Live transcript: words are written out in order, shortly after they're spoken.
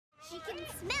can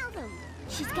smell them.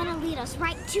 She's gonna lead us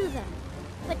right to them.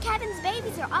 But Kevin's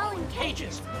babies are all in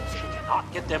cages. She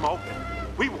cannot get them open.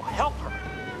 We will help her.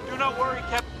 Do not worry,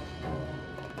 Kevin.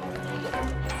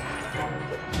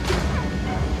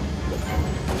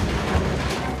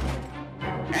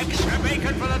 Extra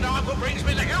bacon for the dog who brings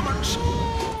me the humans.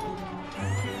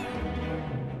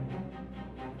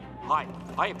 Hi,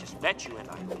 I have just met you and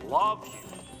I love you.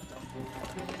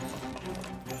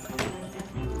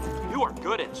 You are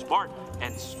good and smart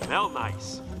and smell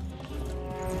nice.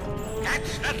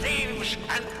 Catch the thieves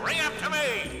and bring them to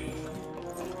me.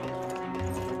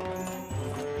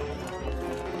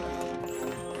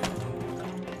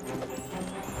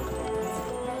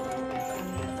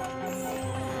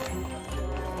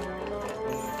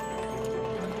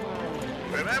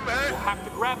 Remember, You'll have to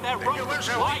grab that rope and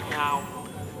slide now.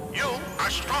 You are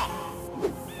strong.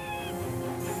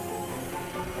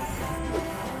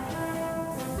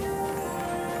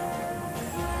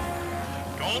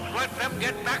 Don't let them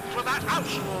get back to that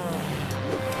house.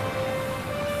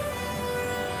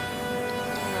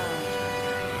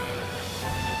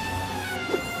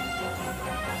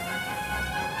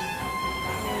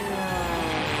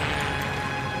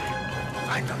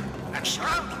 Find them and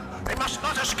surround them. They must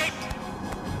not escape.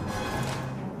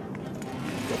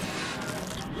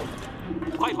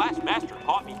 My last master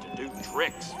taught me to do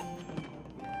tricks.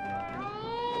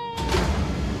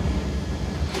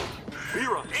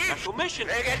 We're on a special mission.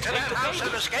 They get to Take that the house and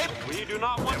baby. escape. We do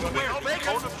not want to wear No the bacon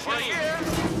coat of for shame. here.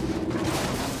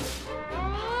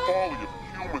 Folly of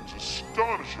humans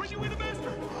astonishes me.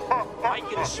 I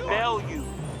can smell you.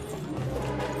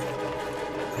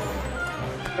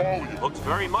 Folly of Looks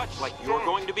very much like you're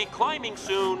going to be climbing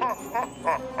soon.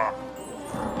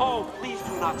 Oh, please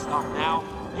do not stop now.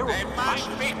 There will They be must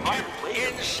time be to climb kept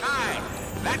later. inside.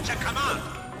 That's a command.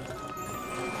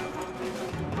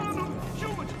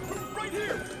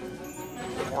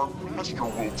 Our master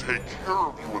will take care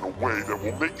of you in a way that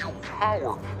will make you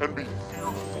cower and be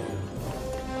fearful.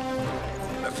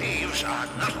 The thieves are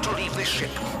not to leave this ship.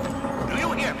 Do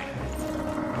you hear me?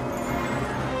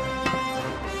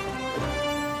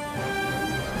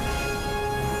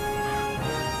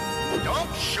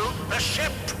 Don't shoot the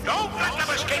ship. Don't let them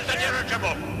escape the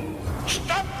dirigible.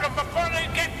 Stop them before they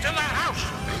get to the house.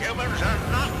 The humans are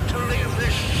not to leave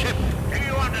this ship. Do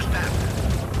you understand?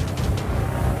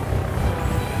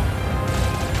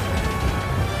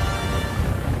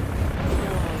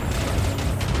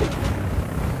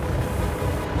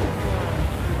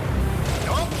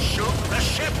 Don't shoot the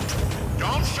ship.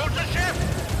 Don't shoot the ship.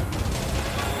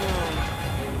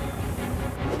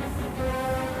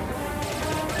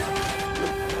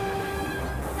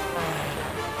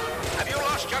 Have you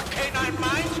lost your canine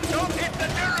mind? Don't hit the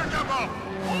dirigible!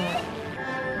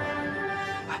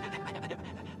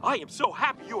 I am so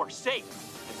happy you are safe.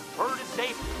 And the bird is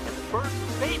safe, and the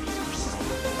bird's babies are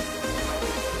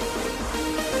safe.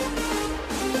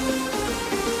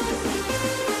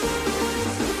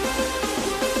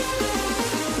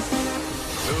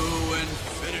 To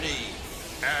infinity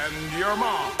and your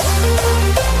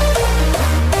mom.